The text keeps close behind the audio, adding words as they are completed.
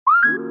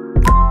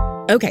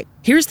Okay,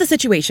 here's the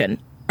situation.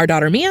 Our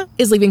daughter Mia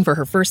is leaving for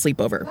her first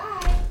sleepover.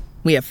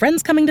 We have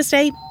friends coming to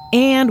stay,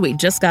 and we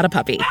just got a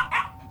puppy.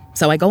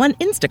 So I go on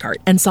Instacart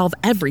and solve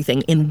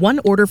everything in one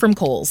order from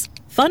Kohl's.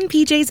 Fun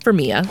PJs for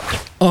Mia.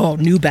 Oh,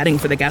 new bedding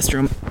for the guest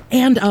room.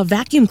 And a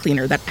vacuum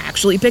cleaner that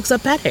actually picks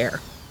up pet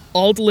hair.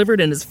 All delivered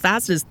in as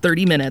fast as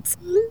 30 minutes.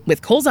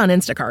 With Kohl's on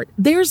Instacart,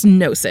 there's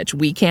no such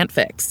we can't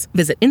fix.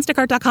 Visit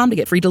instacart.com to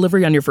get free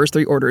delivery on your first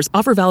 3 orders.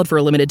 Offer valid for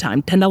a limited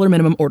time. $10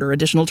 minimum order.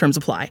 Additional terms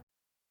apply.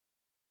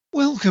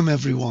 Welcome,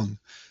 everyone.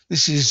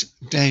 This is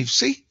Dave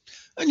C.,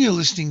 and you're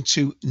listening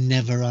to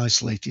Never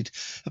Isolated,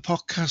 a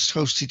podcast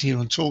hosted here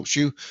on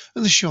TalkShoe,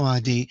 and the show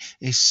ID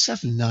is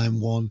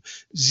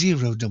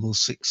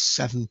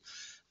 7910667,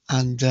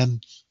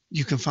 and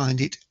you can find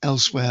it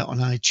elsewhere on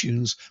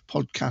iTunes,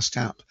 podcast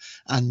app,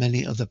 and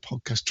many other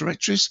podcast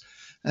directories.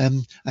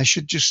 I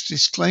should just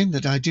disclaim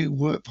that I do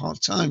work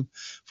part-time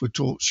for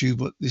TalkShoe,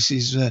 but this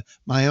is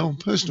my own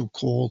personal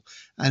call,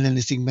 and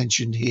anything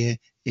mentioned here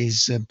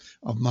is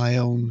of my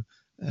own,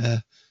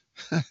 I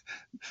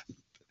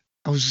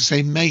was going to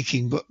say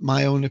making, but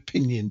my own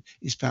opinion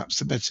is perhaps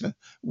the better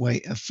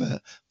way of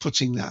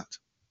putting that.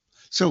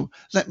 So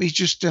let me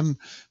just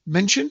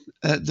mention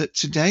that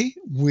today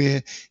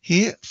we're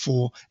here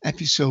for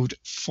episode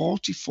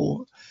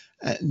 44,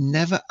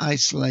 Never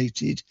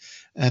Isolated,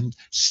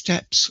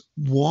 steps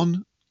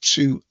 1,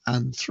 2,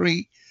 and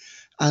 3.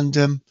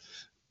 And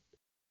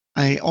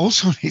I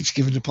also need to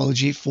give an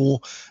apology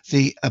for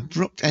the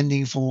abrupt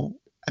ending for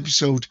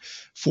episode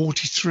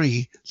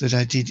 43 that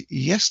I did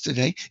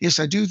yesterday. Yes,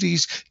 I do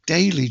these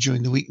daily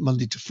during the week,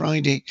 Monday to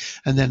Friday,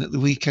 and then at the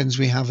weekends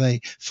we have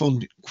a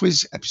fun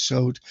quiz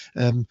episode,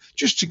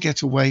 just to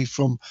get away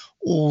from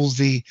all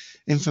the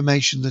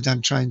information that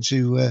I'm trying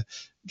to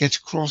get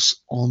across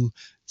on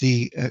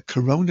the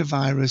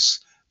coronavirus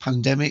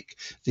pandemic,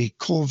 the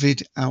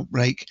COVID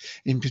outbreak,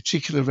 in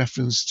particular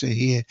reference to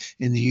here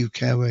in the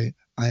UK where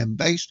I am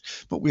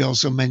based, but we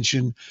also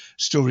mention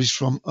stories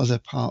from other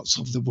parts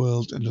of the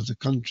world and other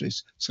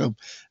countries. So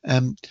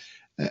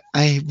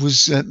I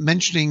was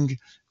mentioning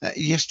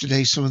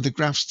yesterday some of the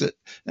graphs that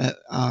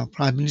our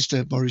Prime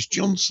Minister Boris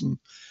Johnson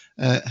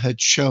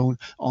had shown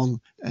on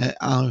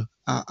our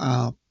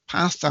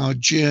path, our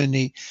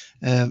journey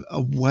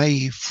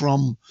away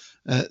from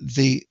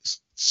the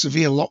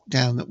severe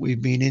lockdown that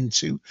we've been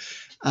into.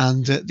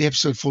 And the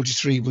episode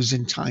 43 was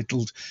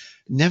entitled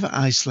Never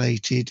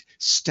Isolated,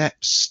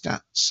 Steps,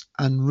 Stats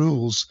and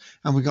Rules.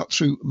 And we got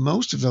through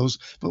most of those,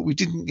 but we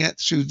didn't get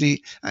through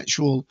the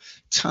actual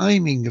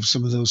timing of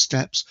some of those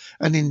steps.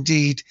 And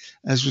indeed,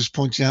 as was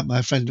pointed out by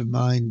a friend of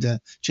mine,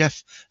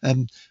 Jeff,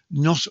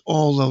 not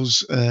all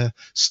those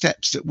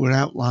steps that were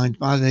outlined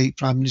by the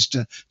Prime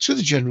Minister to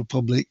the general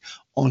public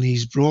on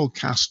his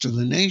broadcast to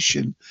the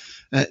nation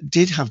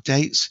did have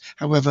dates.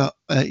 However,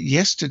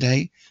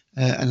 yesterday,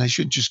 and I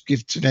should just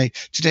give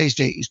today's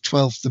date is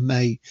 12th of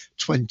May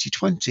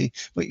 2020,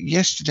 but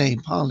yesterday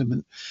in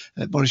Parliament,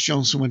 Boris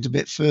Johnson went a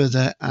bit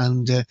further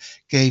and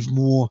gave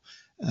more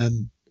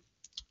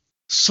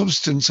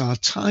substance, our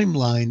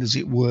timeline, as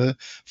it were,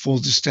 for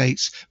the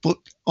states, but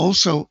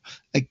also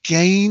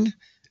again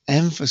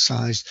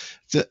emphasised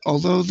that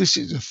although this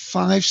is a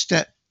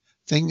 5-step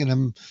thing,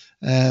 and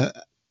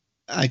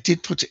I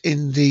did put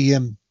in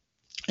the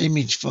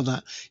image for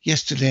that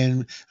yesterday,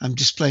 and I'm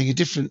displaying a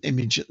different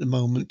image at the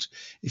moment.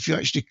 If you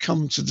actually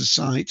come to the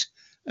site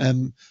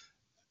and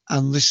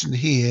listen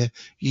here,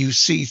 you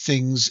see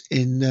things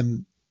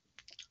in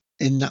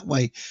that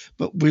way.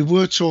 But we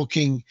were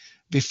talking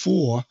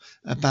before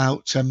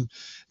about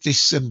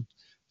this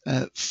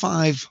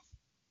 5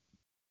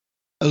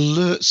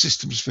 alert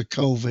systems for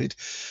COVID,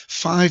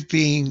 5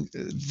 being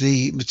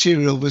the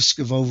material risk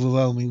of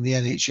overwhelming the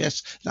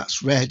NHS,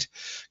 that's red.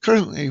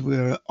 Currently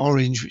we're at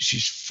orange, which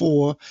is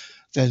 4,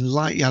 then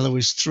light yellow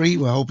is 3.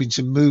 We're hoping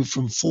to move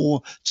from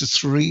 4 to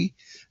 3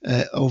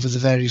 over the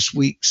various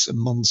weeks and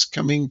months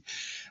coming.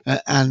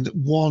 And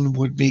 1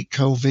 would be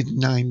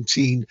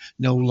COVID-19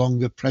 no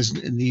longer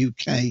present in the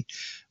UK,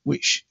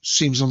 which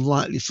seems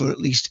unlikely for at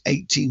least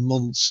 18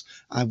 months,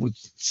 I would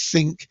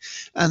think.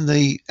 And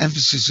the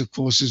emphasis, of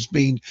course, has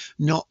been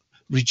not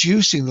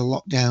reducing the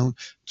lockdown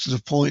to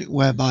the point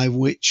whereby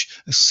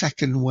which a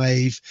second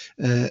wave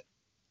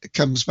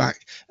comes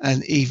back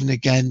and even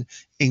again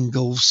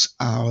engulfs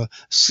our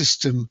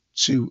system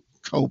to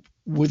cope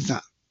with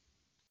that.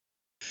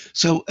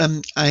 So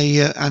I'm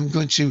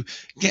going to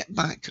get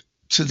back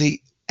to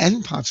the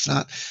end part of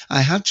that.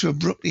 I had to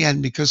abruptly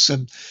end because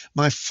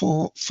my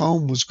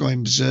phone was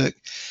going berserk,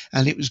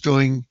 and it was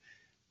going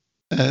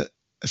a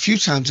few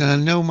times, and I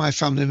know my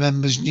family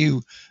members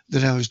knew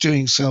that I was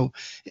doing so.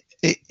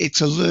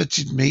 It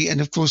alerted me, and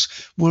of course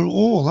we're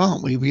all,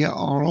 aren't we? We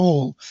are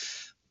all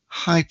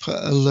hyper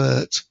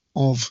alert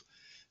of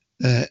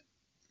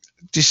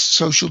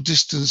social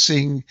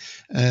distancing,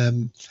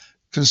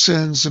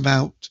 concerns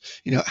about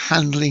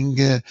handling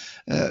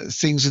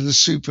things in the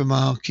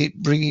supermarket,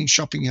 bringing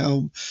shopping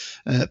home,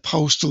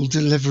 postal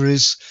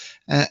deliveries,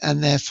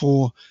 and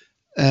therefore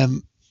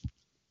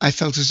I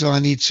felt as though I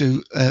need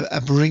to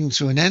bring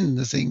to an end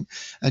the thing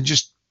and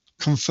just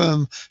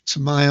confirm to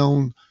my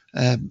own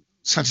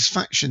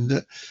satisfaction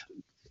that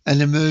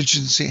an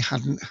emergency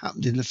hadn't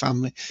happened in the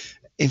family.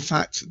 In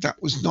fact,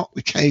 that was not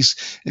the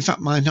case. In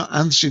fact, my not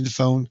answering the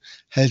phone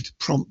had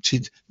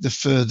prompted the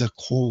further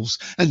calls.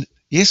 And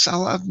yes,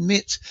 I'll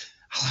admit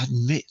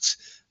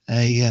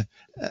a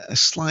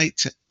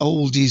slight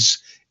oldies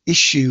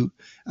issue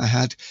I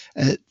had.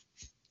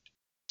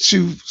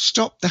 To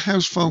stop the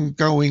house phone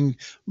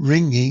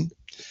ringing,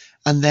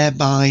 and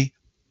thereby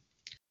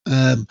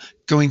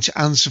going to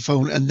answer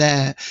phone, and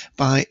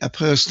thereby a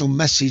personal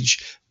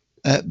message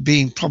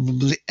being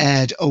probably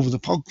aired over the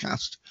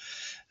podcast,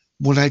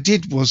 what I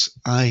did was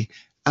I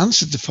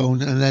answered the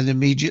phone and then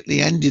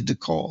immediately ended the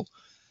call.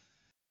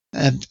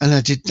 And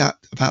I did that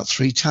about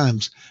 3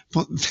 times.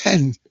 But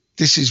then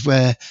this is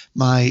where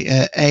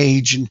my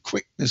age and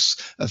quickness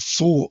of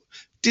thought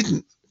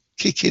didn't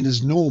kick in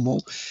as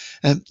normal.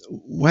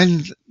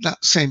 When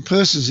that same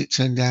person, as it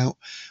turned out,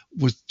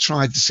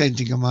 tried the same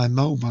thing on my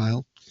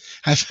mobile,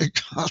 I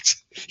forgot.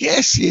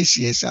 Yes,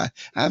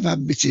 I've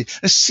admitted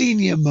a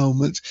senior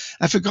moment.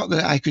 I forgot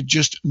that I could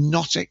just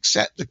not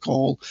accept the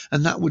call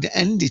and that would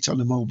end it on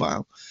a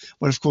mobile.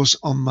 Where, of course,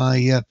 on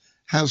my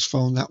house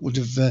phone, that would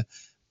have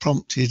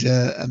prompted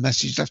a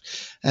message left.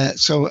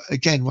 So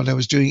again, what I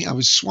was doing, I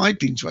was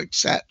swiping to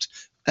accept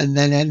and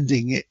then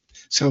ending it.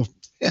 So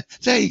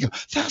there you go.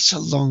 That's a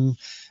long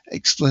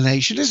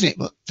explanation, isn't it?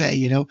 But there,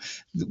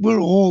 we're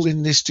all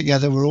in this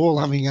together. We're all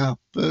having our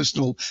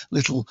personal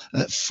little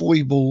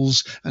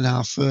foibles and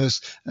our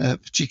first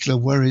particular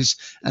worries.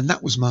 And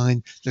that was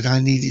mine, that I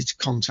needed to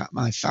contact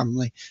my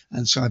family.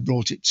 And so I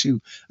brought it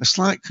to a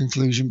slight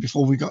conclusion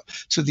before we got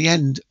to the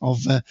end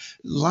of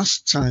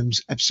last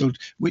time's episode,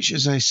 which,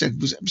 as I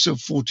said, was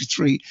episode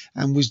 43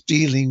 and was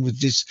dealing with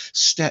this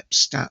step,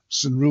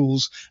 stats and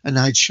rules. And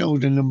I'd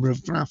showed a number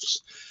of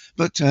graphs.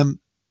 But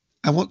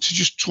I want to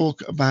just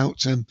talk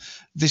about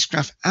this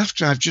graph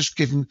after I've just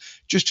given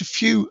just a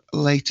few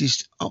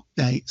latest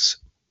updates.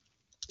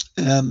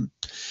 In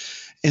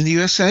the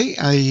USA,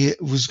 I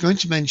was going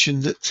to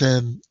mention that,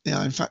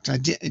 in fact, I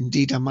did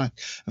indeed. I might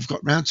have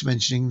got round to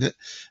mentioning that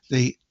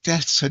the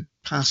deaths had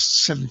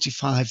passed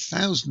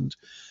 75,000,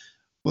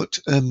 but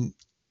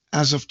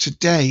as of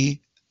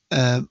today,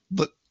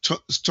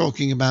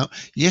 talking about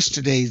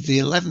yesterday, the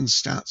 11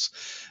 stats,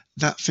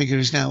 that figure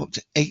is now up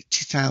to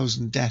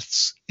 80,000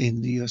 deaths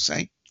in the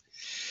USA.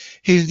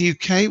 Here in the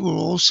UK, we're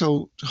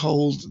also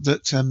told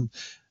that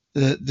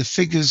the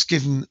figures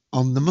given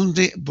on the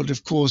Monday, but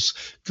of course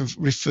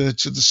referred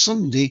to the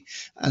Sunday,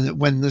 and that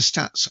when the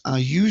stats are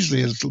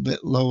usually a little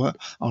bit lower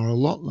or a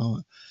lot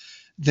lower,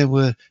 there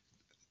were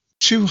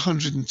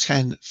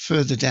 210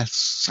 further deaths,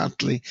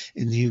 sadly,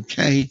 in the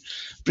UK,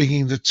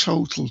 bringing the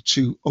total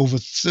to over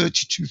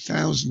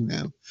 32,000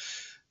 now.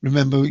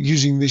 Remember,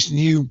 using this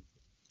new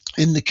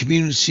in the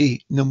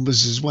community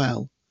numbers as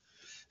well,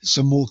 it's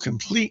a more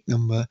complete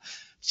number,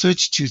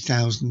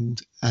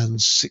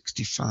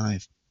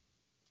 32,065.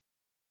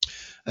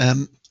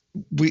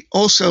 We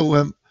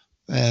also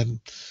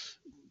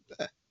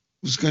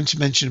was going to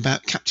mention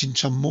about Captain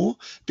Tom Moore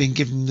being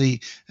given the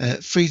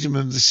freedom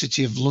of the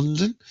City of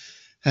London,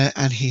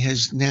 and he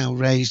has now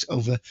raised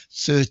over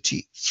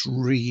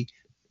 33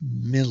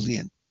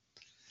 million.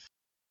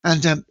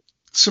 And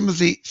some of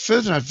the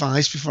further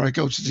advice before I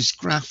go to this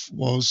graph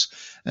was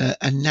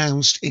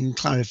announced in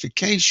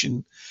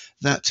clarification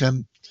that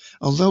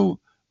although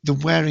the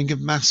wearing of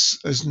masks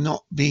has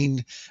not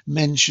been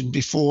mentioned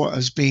before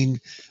as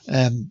being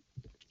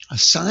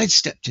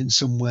sidestepped in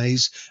some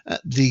ways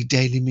at the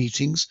daily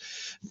meetings,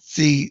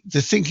 the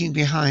thinking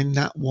behind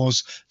that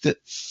was that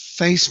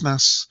face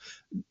masks,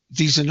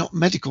 these are not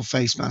medical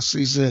face masks,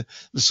 these are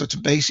the sort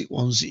of basic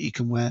ones that you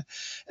can wear.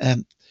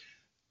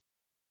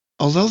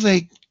 Although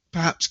they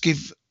perhaps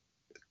give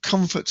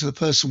comfort to the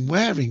person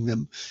wearing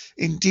them,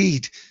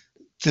 indeed,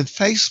 the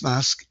face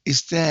mask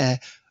is there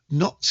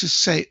not to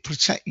say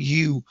protect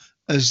you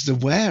as the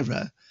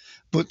wearer,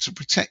 but to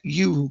protect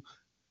you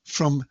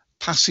from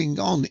passing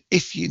on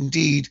if you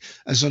indeed,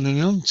 as an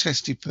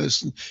untested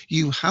person,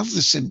 you have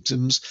the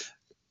symptoms,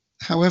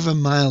 however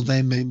mild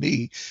they may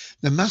be.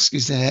 The mask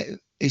is there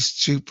is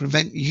to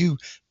prevent you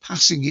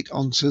passing it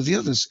on to the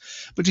others.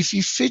 But if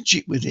you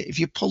fidget with it, if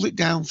you pull it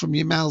down from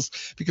your mouth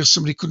because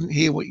somebody couldn't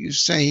hear what you're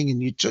saying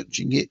and you're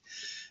touching it,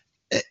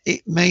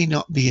 it may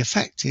not be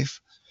effective.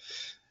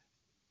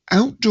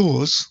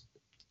 Outdoors,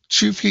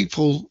 2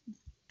 people,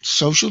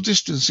 social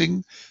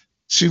distancing,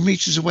 2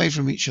 meters away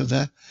from each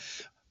other,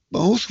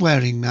 both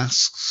wearing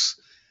masks,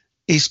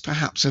 is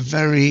perhaps a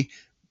very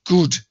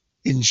good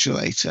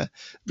insulator,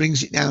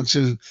 brings it down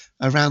to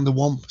around the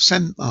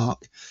 1%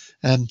 mark.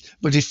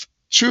 But if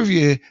 2 of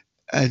you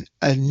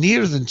are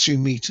nearer than 2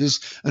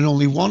 meters and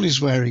only one is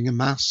wearing a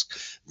mask,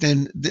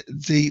 then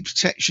the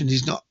protection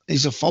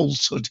is a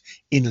falsehood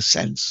in a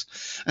sense.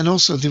 And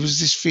also there was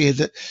this fear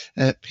that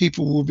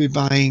people will be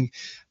buying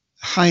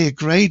higher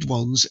grade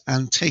ones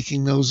and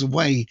taking those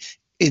away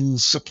in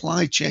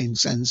supply chain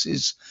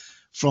senses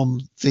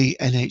from the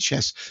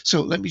NHS.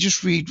 So let me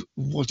just read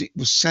what it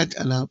was said,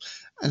 and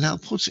I'll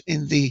put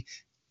in the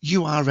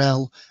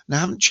URL, and I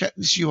haven't checked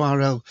this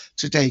URL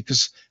today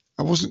because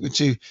I wasn't going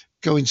to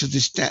go into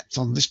this depth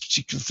on this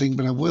particular thing,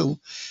 but I will.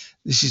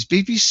 This is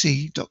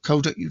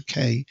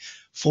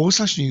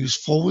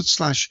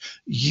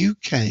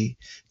bbc.co.uk/news/UK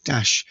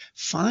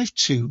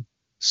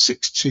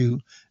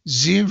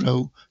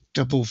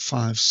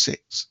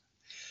 -52620556.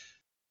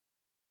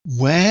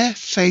 Wear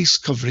face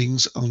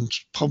coverings on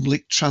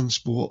public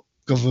transport,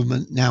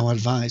 government now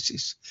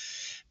advises.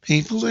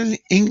 People in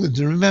England,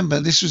 and remember,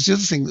 this was the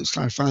other thing that was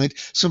clarified.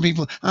 Some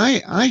people,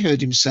 I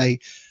heard him say,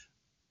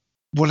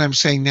 what I'm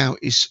saying now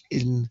is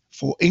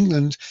for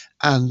England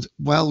and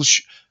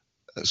Welsh,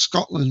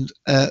 Scotland,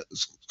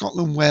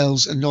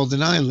 Wales, and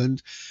Northern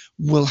Ireland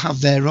will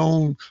have their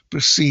own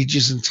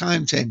procedures and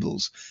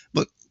timetables.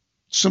 But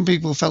some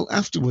people felt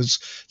afterwards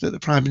that the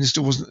Prime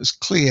Minister wasn't as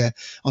clear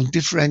on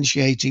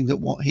differentiating that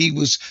what he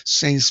was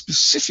saying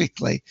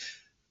specifically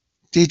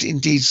did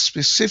indeed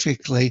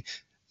specifically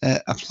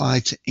apply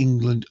to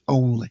England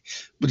only.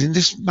 But in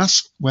this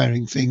mask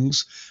wearing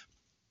things,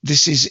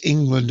 this is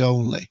England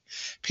only.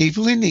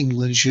 People in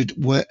England should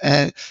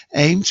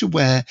aim to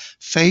wear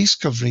face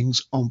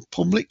coverings on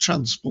public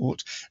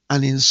transport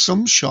and in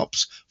some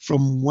shops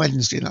from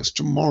Wednesday, that's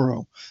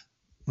tomorrow,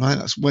 right?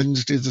 That's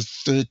Wednesday the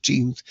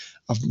 13th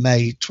of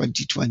May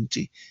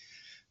 2020.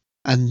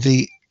 And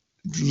the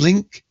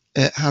link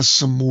has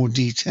some more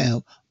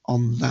detail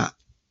on that.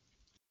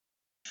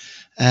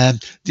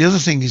 The other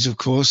thing is, of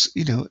course,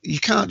 you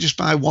can't just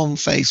buy one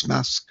face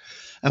mask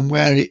and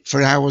wear it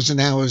for hours and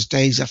hours,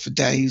 days after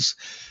days.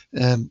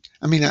 Having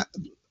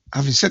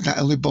said that,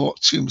 I only bought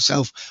two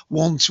myself,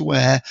 one to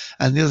wear,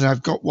 and the other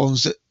I've got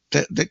ones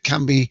that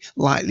can be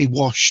lightly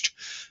washed.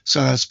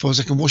 So I suppose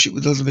I can wash it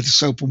with a little bit of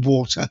soap and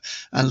water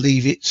and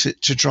leave it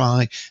to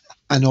dry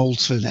and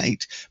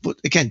alternate. But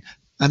again,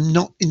 I'm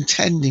not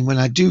intending, when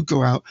I do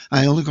go out,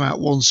 I only go out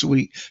once a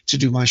week to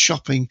do my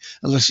shopping,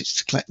 unless it's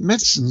to collect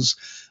medicines.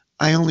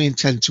 I only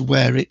intend to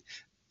wear it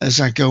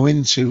as I go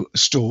into a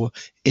store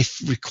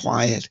if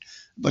required,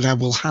 but I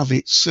will have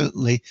it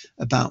certainly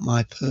about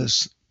my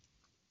person.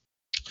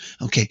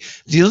 Okay,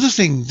 the other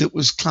thing that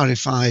was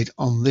clarified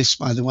on this,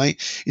 by the way,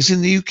 is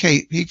in the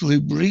UK, people who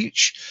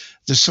breach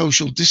the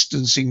social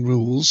distancing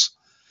rules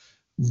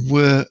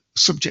were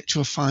subject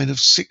to a fine of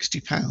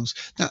 £60.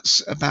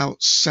 That's about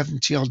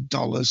 $70 odd,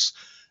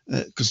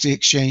 because the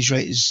exchange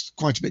rate is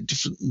quite a bit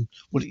different than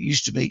what it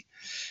used to be.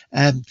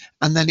 And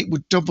then it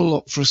would double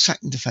up for a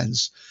second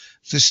offence.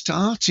 The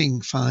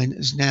starting fine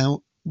is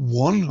now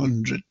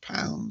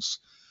 £100.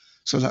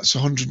 So that's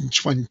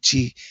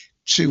 $122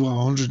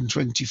 or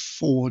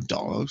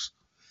 $124.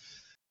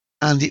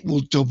 And it will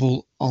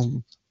double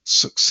on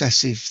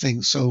successive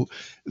things. So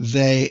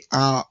they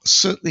are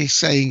certainly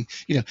saying,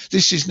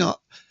 this is not,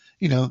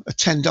 a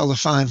 $10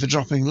 fine for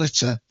dropping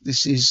litter.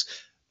 This is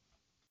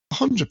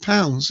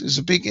 £100 is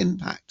a big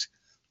impact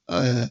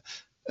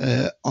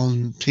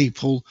on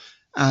people.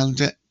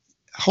 And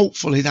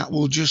hopefully that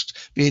will just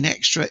be an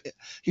extra,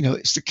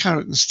 it's the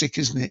carrot and stick,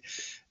 isn't it?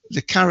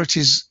 The carrot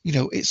is,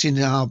 it's in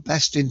our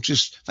best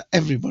interest for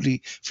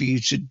everybody for you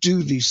to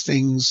do these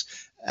things.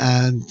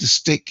 And the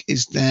stick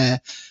is there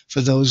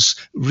for those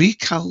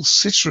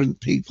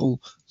recalcitrant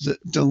people that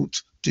don't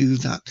do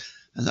that.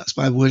 And that's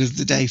my word of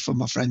the day for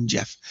my friend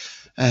Jeff.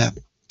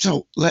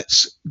 So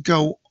let's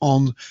go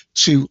on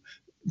to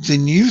the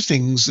new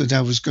things that I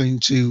was going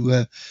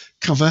to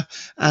cover.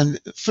 And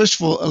first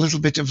of all, a little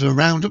bit of a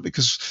roundup,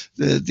 because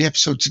the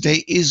episode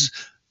today is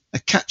a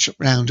catch-up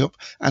roundup.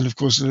 And of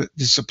course,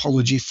 this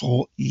apology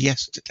for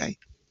yesterday.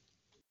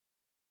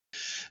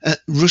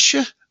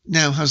 Russia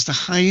now has the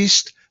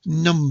highest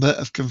number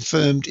of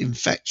confirmed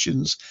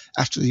infections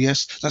after the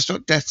US. That's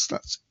not deaths,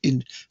 that's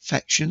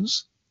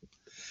infections.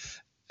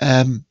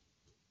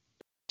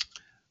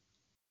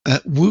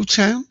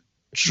 Wuhan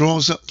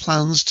draws up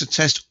plans to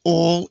test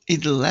all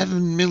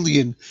 11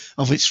 million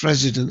of its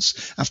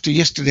residents. After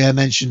yesterday I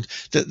mentioned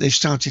that they've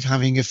started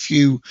having a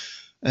few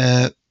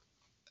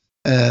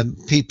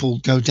people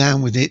go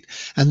down with it,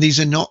 and these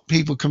are not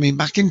people coming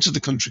back into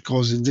the country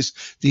causing this.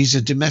 These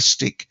are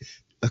domestic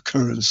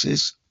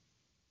occurrences.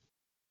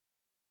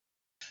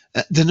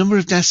 The number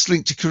of deaths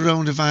linked to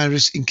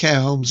coronavirus in care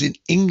homes in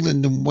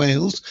England and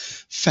Wales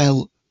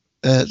fell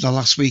the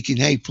last week in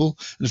April,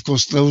 and of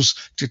course those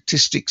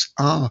statistics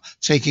are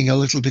taking a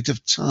little bit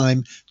of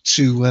time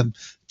to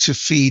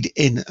feed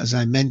in, as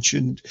I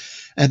mentioned.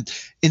 And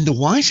in the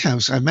White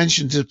House, I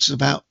mentioned it's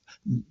about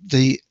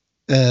the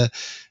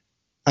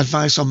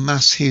advice on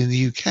masks here in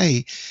the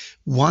UK.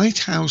 White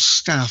House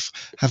staff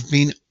have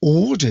been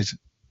ordered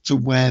to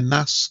wear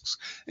masks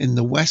in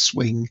the West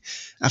Wing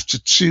after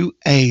 2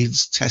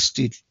 aides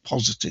tested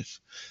positive.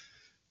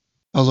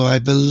 Although I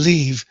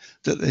believe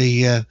that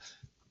the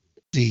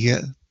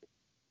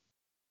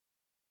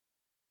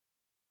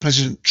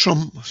President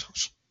Trump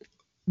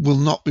will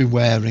not be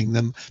wearing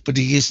them, but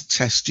he is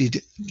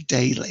tested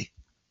daily.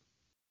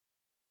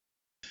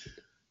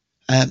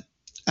 And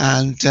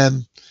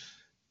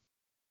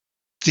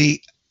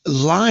the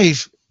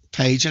live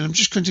page, and I'm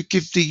just going to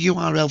give the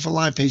URL for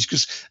live page,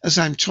 because as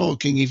I'm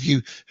talking, if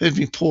you heard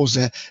me pause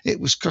there, it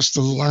was because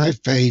the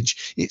live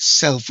page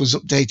itself was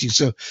updating.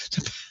 So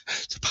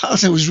the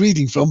part I was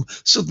reading from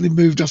suddenly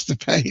moved off the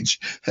page.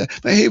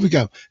 But here we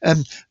go.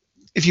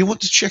 If you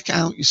want to check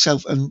out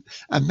yourself, and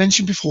I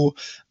mentioned before,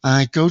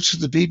 I go to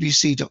the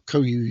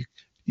bbc.co.uk,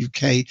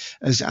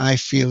 as I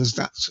feel as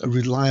that's a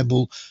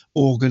reliable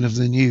organ of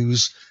the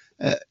news.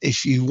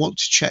 If you want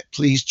to check,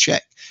 please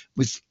check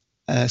with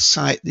a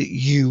site that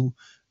you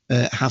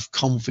have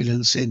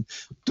confidence in.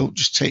 Don't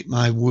just take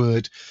my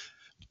word.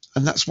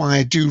 And that's why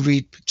I do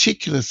read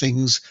particular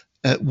things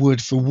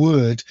word for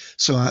word,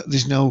 so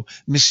there's no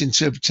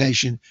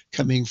misinterpretation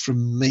coming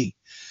from me.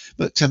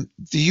 But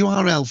the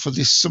URL for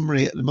this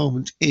summary at the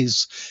moment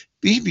is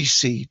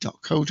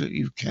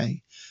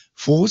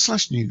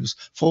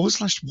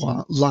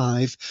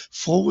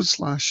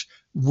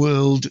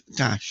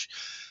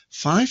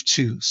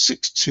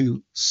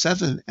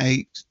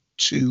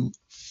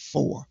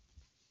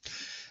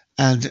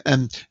And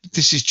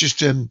this is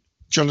just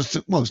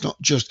Jonathan, well, it's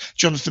not just,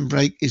 Jonathan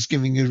Brake is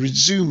giving a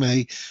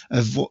resume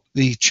of what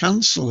the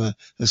Chancellor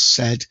has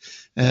said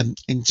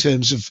in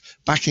terms of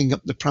backing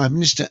up the Prime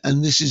Minister,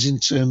 and this is in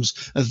terms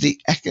of the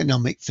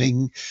economic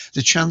thing.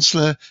 The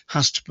Chancellor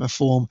has to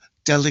perform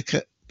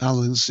delicate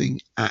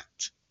balancing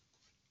act.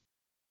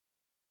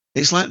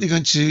 It's likely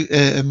going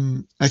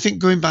to, I think,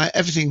 going by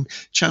everything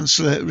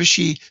Chancellor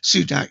Rishi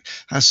Sunak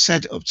has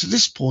said up to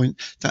this point,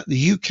 that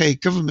the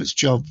UK government's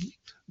job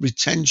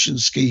retention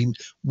scheme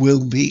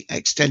will be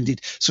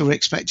extended. So we're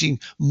expecting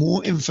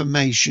more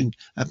information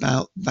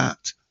about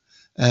that.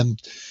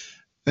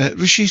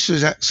 Rishi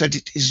Sunak said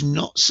it is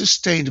not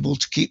sustainable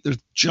to keep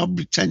the job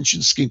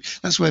retention scheme.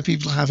 That's where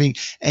people are having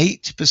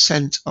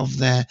 80% of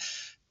their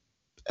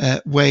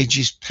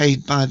wages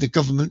paid by the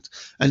government,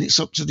 and it's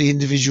up to the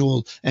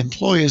individual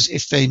employers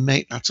if they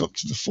make that up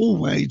to the full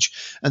wage,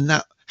 and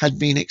that had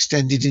been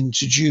extended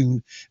into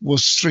June,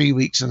 was 3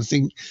 weeks, and I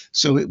think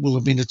so it will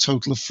have been a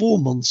total of 4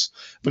 months.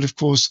 But of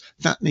course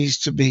that needs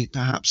to be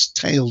perhaps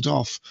tailed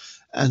off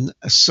and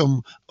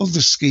some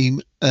other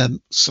scheme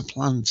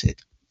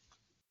supplanted.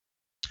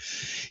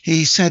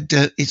 He said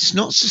it's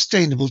not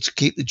sustainable to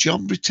keep the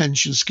job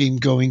retention scheme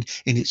going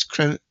in its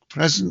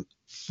present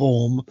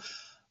form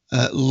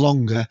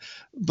longer,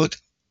 but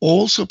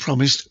also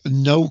promised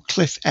no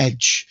cliff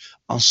edge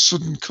or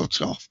sudden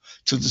cut off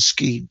to the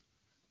scheme.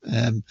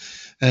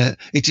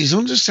 It is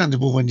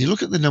understandable when you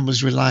look at the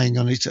numbers relying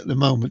on it at the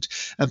moment.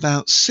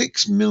 About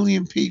 6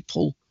 million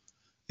people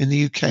in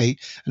the UK,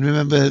 and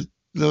remember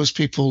those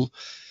people,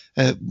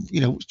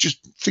 just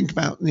think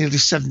about nearly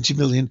 70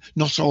 million.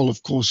 Not all,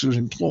 of course, are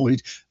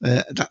employed.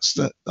 That's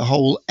the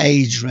whole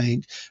age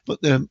range.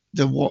 But there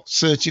are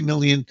 30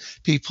 million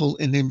people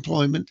in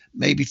employment,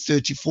 maybe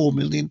 34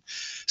 million.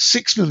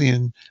 6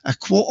 million, a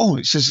quarter. Oh,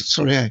 it says,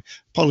 sorry, I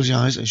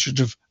apologise. I should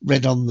have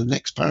read on the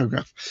next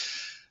paragraph.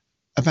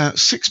 About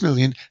 6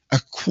 million,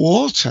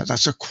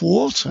 that's a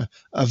quarter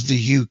of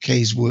the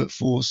UK's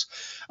workforce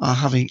are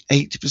having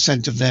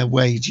 80% of their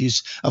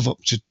wages of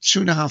up to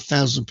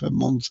 £2,500 per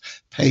month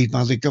paid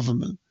by the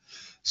government.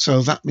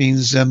 So that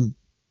means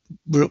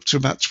we're up to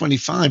about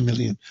 25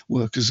 million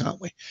workers,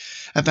 aren't we?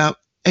 About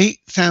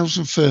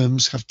 8,000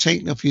 firms have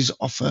taken up his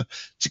offer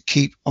to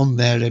keep on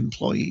their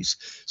employees.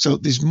 So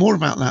there's more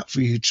about that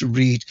for you to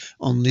read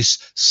on this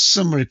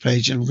summary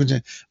page, and we're going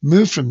to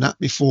move from that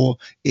before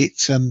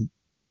it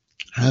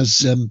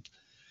has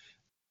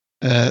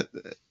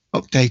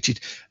updated.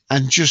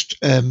 And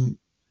just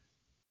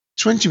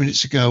 20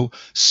 minutes ago,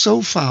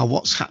 so far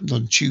what's happened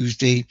on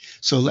Tuesday.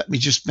 So let me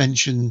just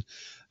mention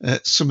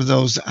some of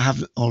those that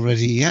haven't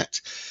already yet.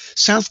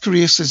 South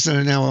Korea says there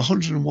are now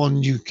 101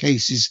 new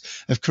cases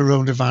of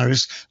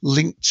coronavirus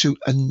linked to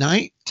a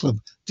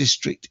nightclub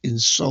district in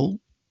Seoul.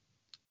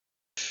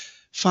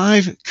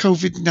 5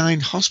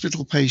 COVID-19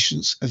 hospital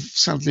patients have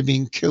sadly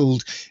been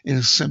killed in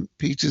a St.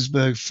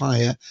 Petersburg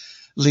fire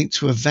linked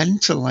to a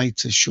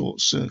ventilator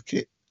short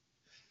circuit.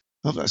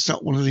 I hope that's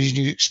not one of these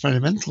new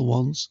experimental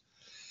ones.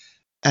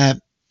 And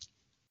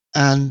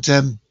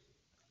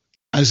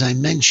as I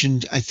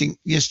mentioned, I think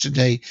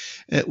yesterday,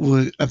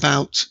 were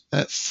about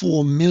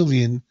 4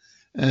 million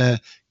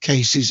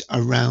cases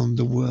around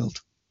the world.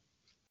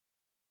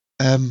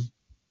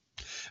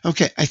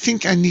 Okay, I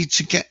think I need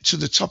to get to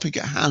the topic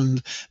at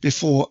hand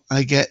before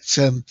I get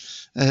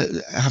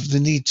have the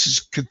need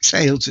to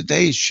curtail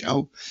today's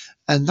show.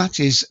 And that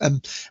is,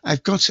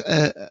 I've got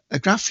a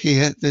graph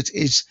here that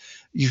is,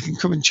 you can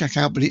come and check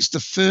out, but it's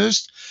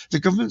the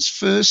government's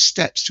first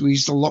steps to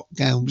ease the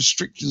lockdown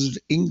restrictions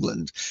in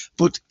England,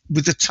 but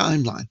with a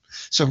timeline.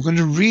 So I'm going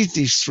to read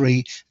these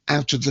 3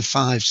 out of the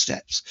 5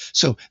 steps.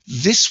 So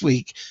this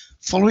week,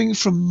 following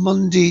from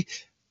Monday,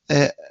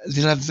 the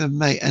 11th of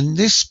May, and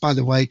this, by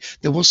the way,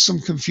 there was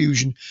some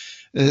confusion.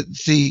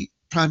 The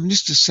Prime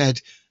Minister said,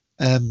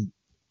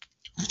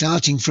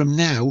 starting from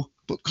now,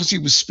 but because he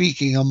was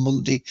speaking on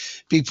Monday,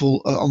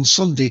 people on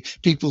Sunday,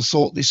 people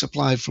thought this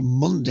applied from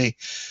Monday.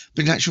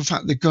 But in actual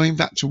fact, they're going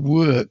back to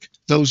work.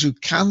 Those who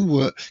can't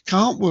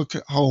work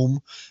at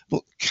home,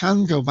 but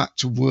can go back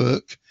to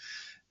work.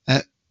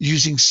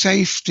 Using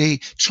safety,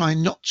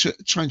 trying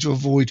to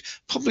avoid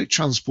public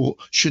transport,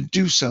 should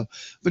do so.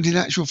 But in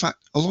actual fact,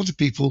 a lot of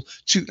people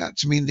took that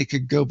to mean they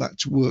could go back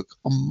to work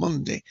on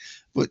Monday.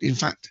 But in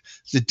fact,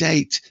 the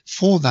date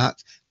for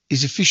that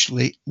is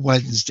officially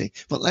Wednesday.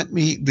 But let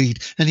me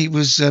read. And he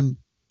was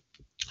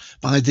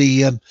by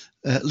the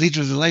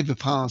leader of the Labour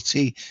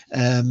Party.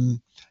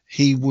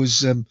 He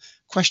was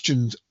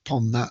questioned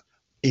upon that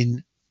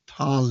in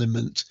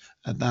Parliament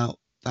about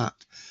that.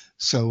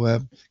 So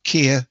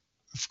Keir,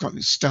 I've forgotten,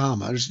 it's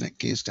Starmer, isn't it?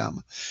 Keir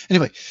Starmer.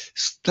 Anyway,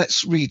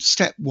 let's read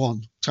step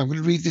 1. So I'm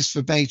going to read this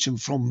verbatim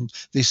from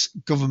this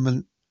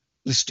government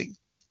listing.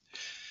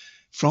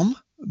 From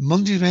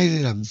Monday, May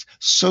the 11th,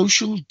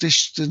 social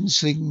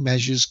distancing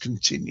measures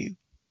continue.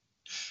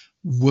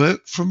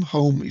 Work from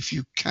home if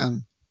you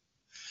can.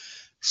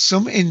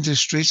 Some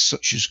industries,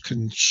 such as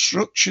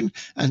construction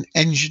and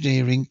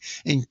engineering,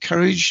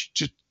 encourage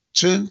to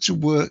turn to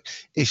work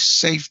if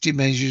safety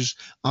measures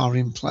are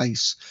in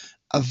place.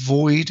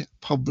 Avoid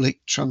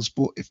public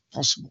transport if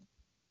possible.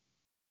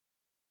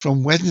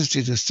 From Wednesday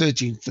the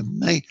 13th of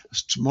May,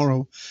 that's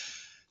tomorrow,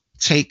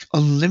 take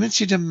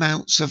unlimited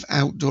amounts of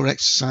outdoor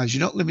exercise.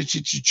 You're not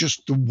limited to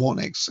just the one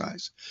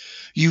exercise.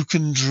 You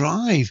can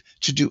drive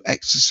to do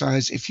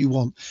exercise if you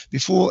want.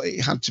 Before,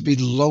 it had to be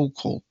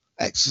local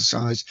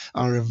exercise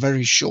or a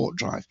very short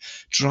drive.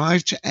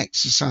 Drive to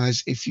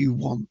exercise if you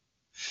want.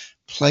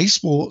 Play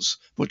sports,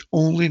 but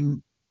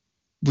only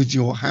with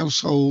your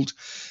household.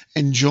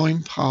 Enjoy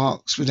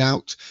parks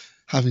without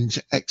having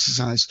to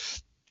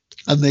exercise.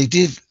 And they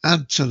did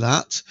add to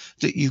that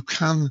you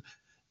can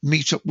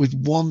meet up with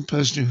one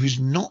person who's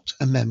not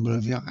a member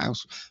of your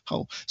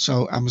household.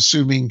 So I'm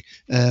assuming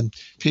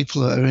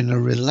people that are in a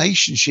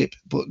relationship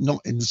but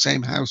not in the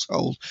same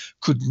household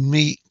could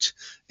meet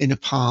in a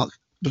park.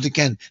 But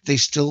again, they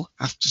still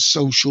have to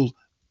social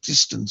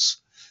distance.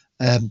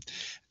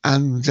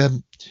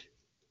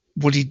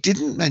 What he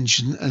didn't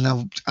mention, and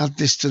I'll add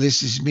this to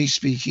this, is me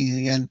speaking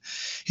again,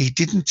 he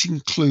didn't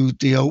include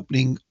the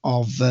opening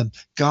of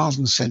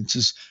garden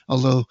centres,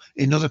 although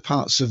in other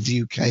parts of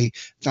the UK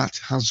that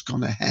has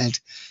gone ahead.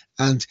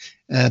 And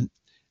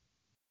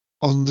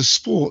on the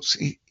sports,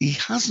 he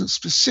hasn't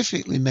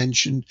specifically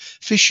mentioned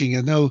fishing.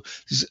 I know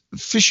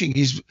fishing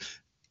is,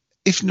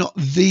 if not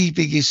the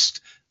biggest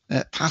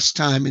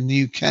pastime in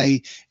the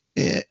UK,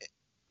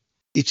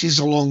 it is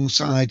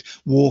alongside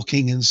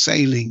walking and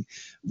sailing,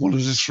 one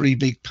of the 3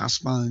 big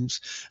pastimes.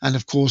 And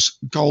of course,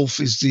 golf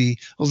is the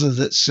other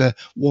that's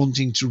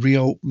wanting to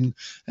reopen,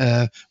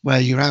 where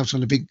you're out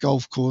on a big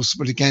golf course,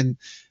 but again,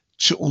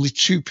 only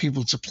 2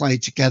 people to play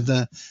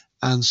together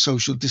and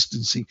social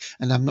distancing.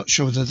 And I'm not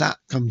sure whether that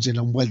comes in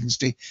on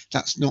Wednesday.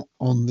 That's not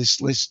on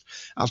this list.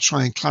 I'll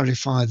try and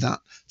clarify that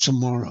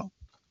tomorrow.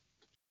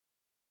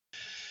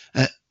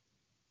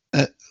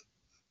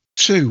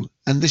 2,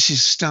 and this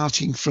is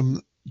starting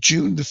from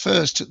June the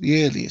 1st at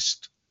the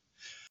earliest.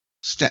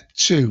 Step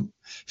 2,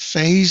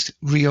 phased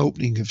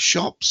reopening of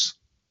shops.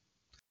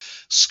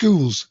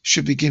 Schools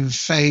should begin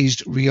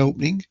phased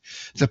reopening.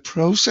 The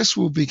process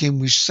will begin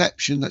with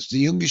reception, that's the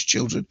youngest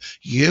children,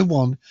 year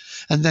 1,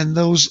 and then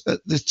those at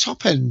the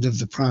top end of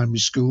the primary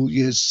school,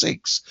 year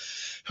 6,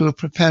 who are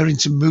preparing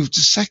to move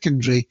to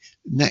secondary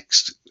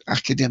next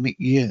academic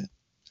year.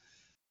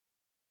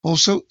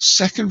 Also,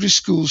 secondary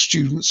school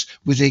students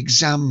with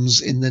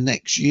exams in the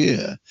next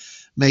year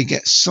may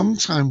get some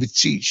time with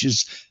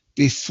teachers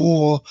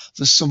before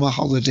the summer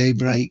holiday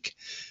break.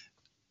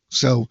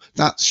 So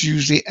that's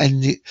usually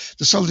ended.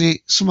 The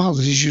summer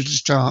holidays usually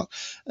start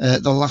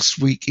the last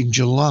week in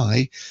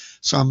July.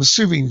 So I'm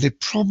assuming they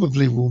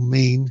probably will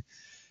mean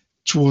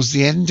towards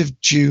the end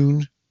of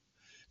June,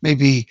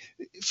 maybe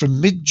from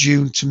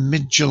mid-June to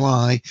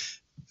mid-July,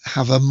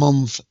 have a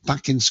month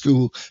back in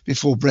school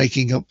before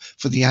breaking up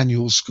for the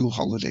annual school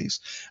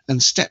holidays.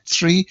 And step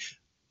 3,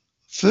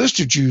 1st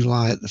of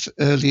July at the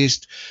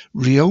earliest,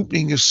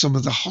 reopening of some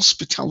of the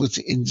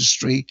hospitality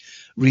industry,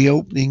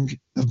 reopening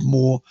of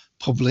more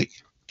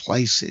public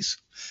places.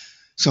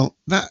 So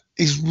that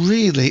is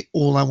really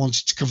all I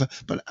wanted to cover,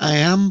 but I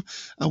am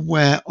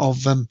aware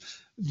of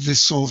the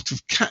sort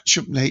of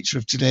catch-up nature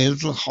of today, a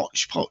little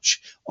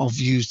hodgepodge of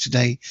views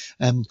today.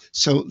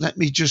 So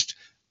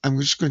I'm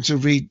just going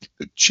to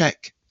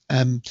check.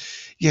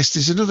 Yes,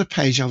 there's another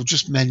page I'll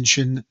just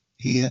mention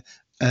here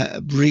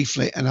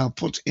briefly, and I'll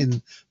put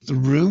in the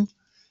room.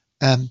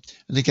 And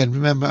again,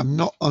 remember, I'm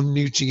not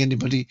unmuting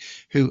anybody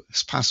who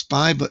has passed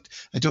by, but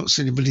I don't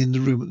see anybody in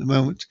the room at the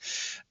moment.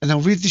 And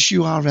I'll read this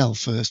URL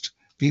first,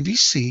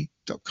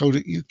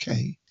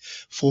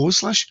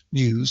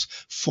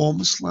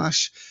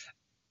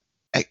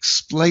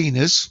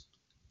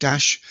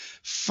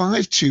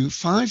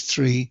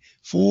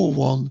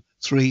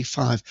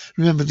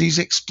 Remember, these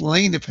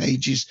explainer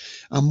pages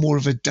are more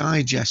of a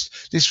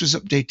digest. This was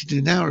updated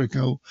an hour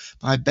ago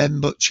by Ben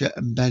Butcher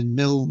and Ben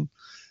Milne.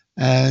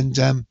 And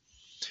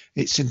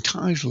It's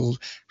entitled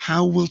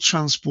 "How Will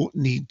Transport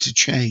Need to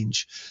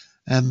Change?"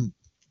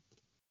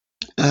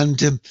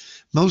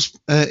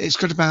 It's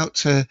got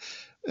about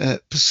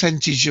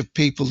percentage of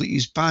people that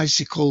use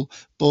bicycle,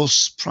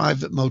 bus,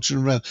 private motor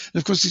and rail.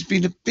 And of course, there's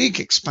been a big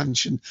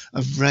expansion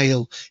of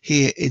rail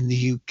here in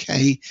the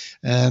UK.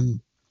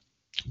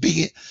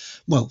 Being it,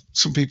 well,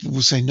 some people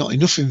will say not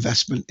enough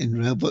investment in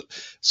rail, but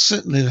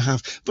certainly they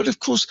have. But of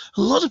course,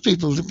 a lot of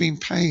people have been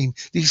paying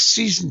these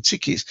season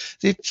tickets.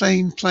 They're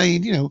paying,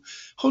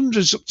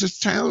 hundreds up to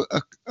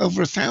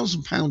over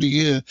 £1,000 a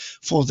year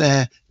for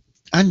their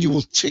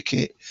annual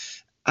ticket,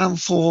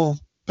 and for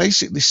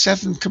basically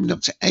 7 coming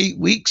up to 8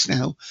 weeks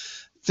now,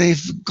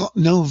 they've got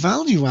no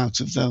value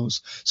out of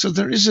those. So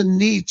there is a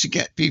need to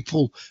get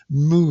people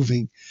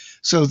moving.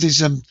 So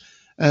there's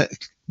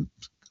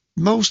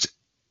most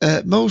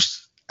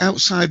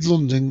outside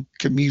London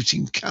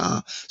commuting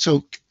car.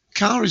 So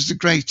car is the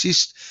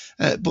greatest,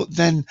 but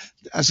then,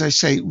 as I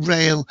say,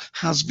 rail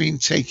has been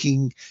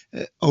taking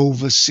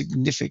over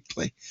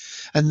significantly.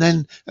 And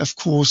then, of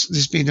course,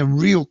 there's been a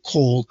real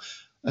call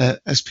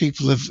as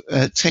people have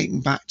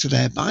taken back to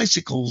their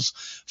bicycles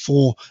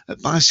for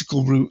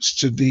bicycle routes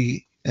to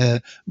be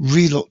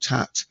re-looked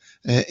at.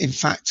 In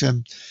fact,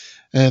 a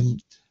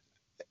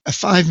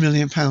 £5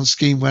 million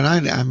scheme where I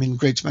am in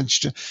Greater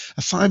Manchester,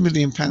 a £5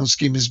 million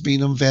scheme has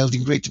been unveiled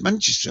in Greater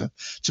Manchester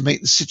to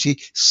make the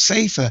city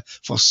safer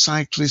for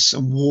cyclists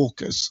and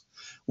walkers,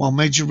 while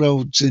major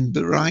roads in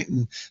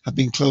Brighton have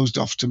been closed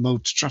off to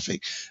motor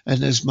traffic.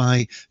 And as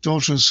my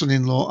daughter and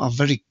son-in-law are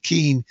very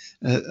keen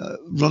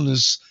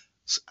runners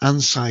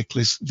and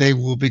cyclists, they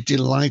will be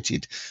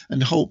delighted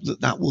and hope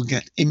that that will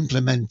get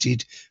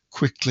implemented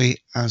quickly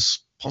as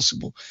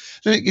possible.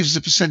 Then it gives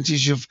the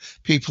percentage of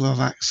people who have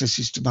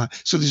accesses to buy.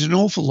 So there's an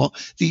awful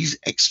lot. These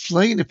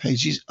explainer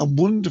pages are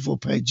wonderful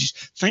pages.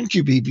 Thank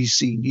you,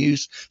 BBC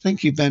News.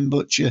 Thank you, Ben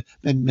Butcher,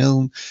 Ben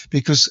Milne,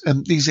 because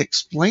these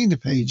explainer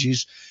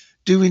pages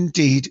do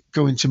indeed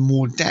go into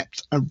more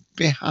depth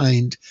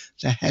behind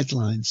the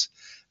headlines.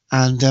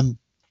 And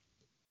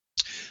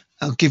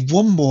I'll give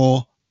one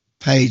more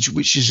page,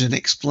 which is an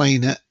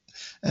explainer,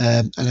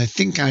 and I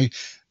think I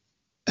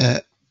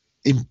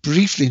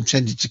briefly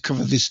intended to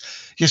cover this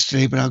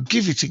yesterday, but I'll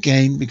give it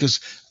again because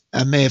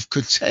I may have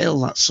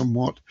curtailed that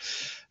somewhat.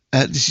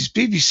 This is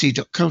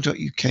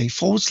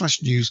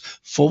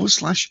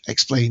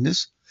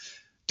bbc.co.uk/news/explainers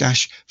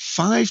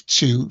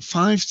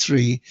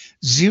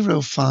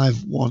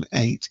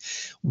 -52530518.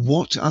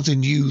 What are the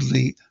new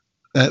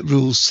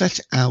rules set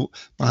out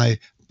by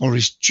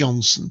Boris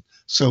Johnson?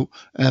 So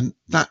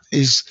that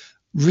is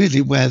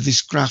really where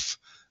this graph,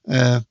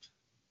 the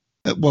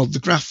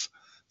graph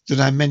that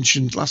I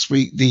mentioned last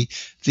week, the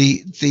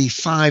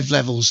 5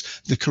 levels,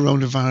 the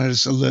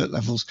coronavirus alert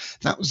levels,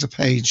 that was the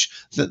page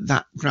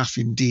that graph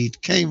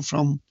indeed came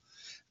from.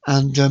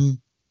 And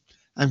I'm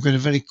going to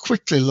very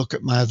quickly look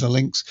at my other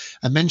links.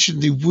 I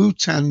mentioned the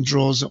Wutan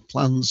draws up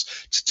plans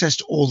to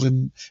test all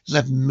the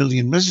 11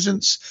 million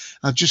residents.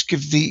 I'll just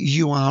give the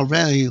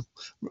URL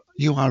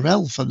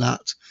for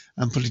that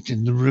and put it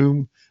in the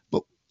room,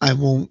 but I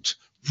won't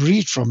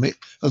read from it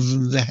other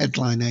than the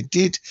headline I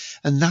did,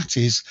 and that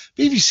is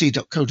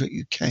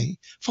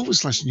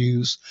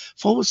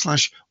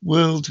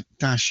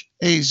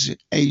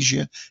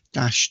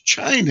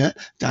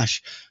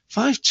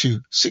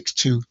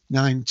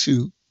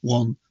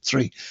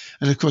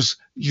And of course,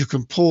 you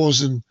can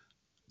pause and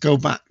go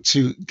back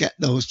to get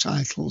those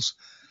titles.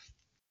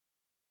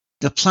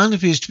 The plan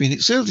appears to be in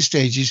its early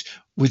stages,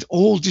 with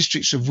all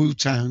districts of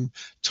Wutan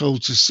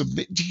told to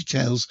submit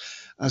details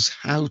as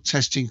how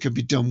testing can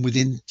be done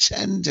within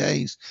 10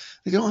 days.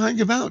 They don't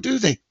hang about, do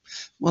they?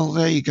 Well,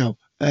 there you go.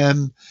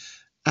 I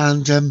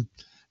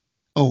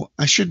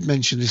should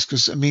mention this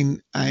because,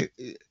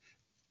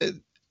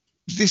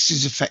 this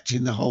is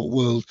affecting the whole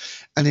world.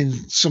 And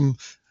in some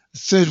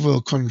third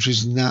world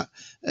countries and that,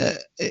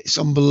 it's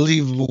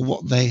unbelievable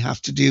what they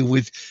have to deal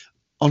with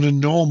on a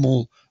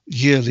normal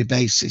yearly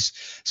basis.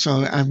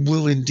 So I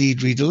will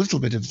indeed read a little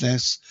bit of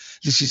this.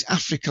 This is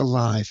Africa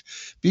Live,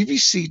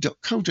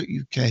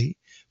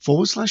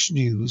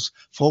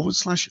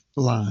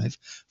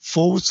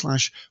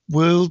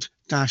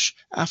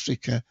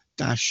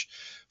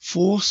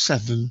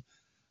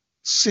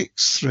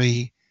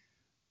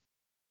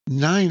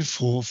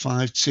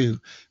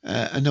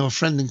 I know a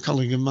friend and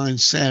colleague of mine,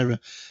 Sarah,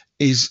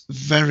 is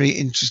very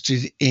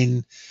interested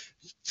in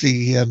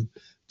the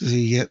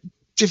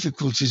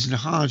difficulties and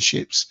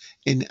hardships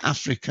in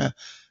Africa,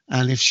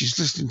 and if she's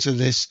listening to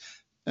this,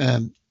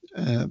 I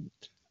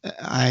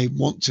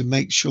want to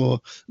make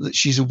sure that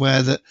she's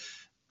aware that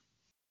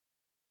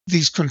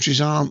these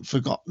countries aren't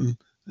forgotten,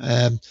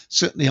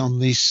 certainly on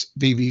this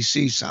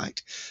BBC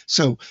site.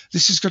 So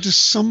this has got a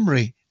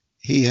summary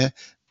here.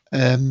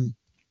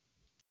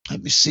 Let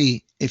me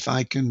see if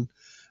I can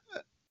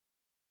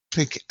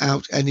pick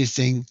out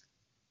anything.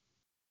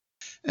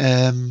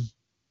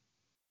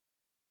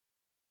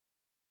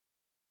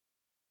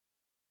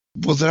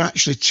 Well, they're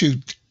actually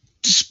too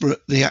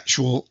disparate, the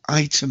actual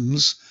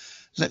items.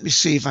 Let me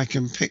see if I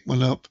can pick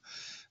one up.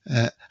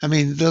 I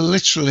mean, they're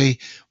literally,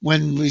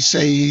 when we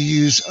say you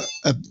use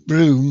a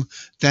broom,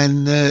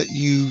 then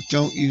you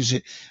don't use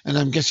it. And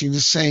I'm getting the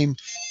same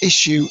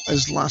issue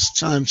as last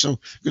time. So I'm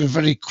going to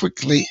very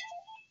quickly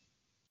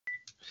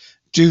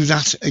do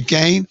that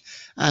again.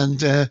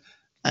 And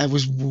I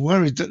was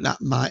worried that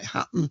that might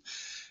happen.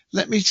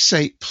 Let me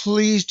say,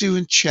 please do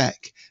and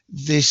check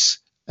this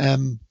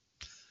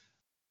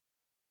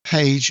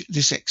page,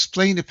 this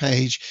explainer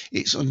page.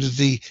 It's under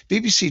the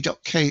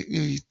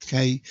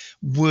bbc.co.uk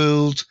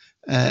World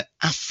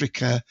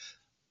Africa,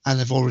 and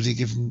I've already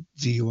given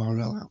the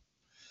URL out.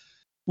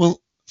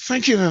 Well,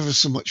 thank you ever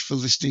so much for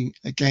listening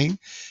again.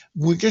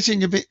 We're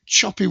getting a bit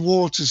choppy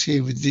waters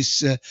here with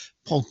this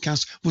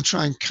podcast. We'll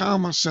try and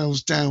calm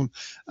ourselves down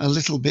a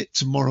little bit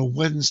tomorrow,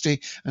 Wednesday.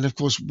 And of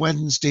course,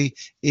 Wednesday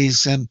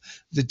is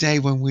the day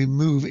when we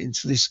move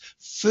into this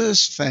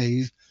first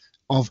phase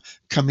of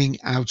coming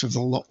out of the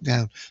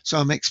lockdown. So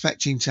I'm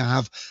expecting to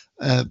have,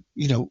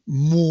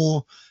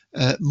 more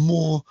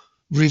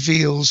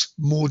reveals,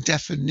 more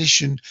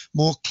definition,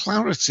 more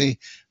clarity,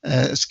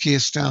 as Keir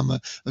Starmer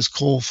has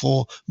called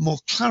for, more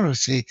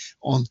clarity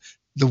on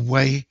the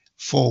way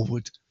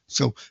forward.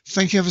 So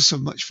thank you ever so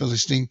much for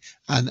listening,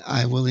 and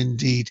I will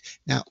indeed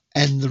now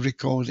end the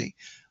recording.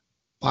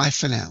 Bye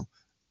for now.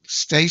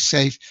 Stay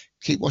safe,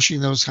 keep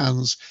washing those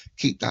hands,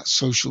 keep that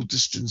social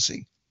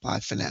distancing. Bye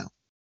for now.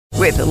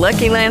 With the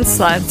Lucky Land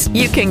Slots,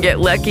 you can get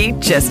lucky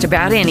just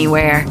about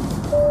anywhere.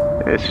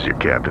 This is your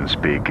captain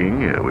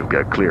speaking. We've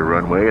got clear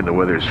runway and the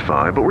weather's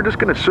fine, but we're just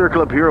going to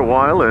circle up here a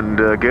while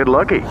and get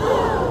lucky.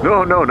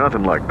 No,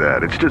 nothing like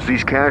that. It's just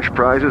these cash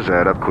prizes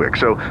add up quick.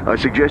 So I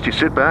suggest you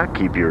sit back,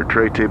 keep your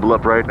tray table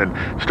upright, and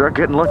start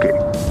getting lucky.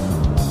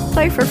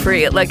 Play for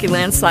free at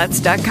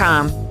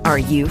LuckyLandSlots.com. Are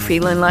you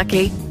feeling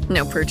lucky?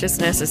 No purchase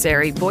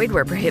necessary. Void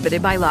where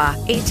prohibited by law.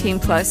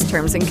 18+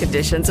 terms and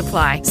conditions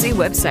apply. See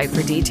website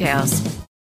for details.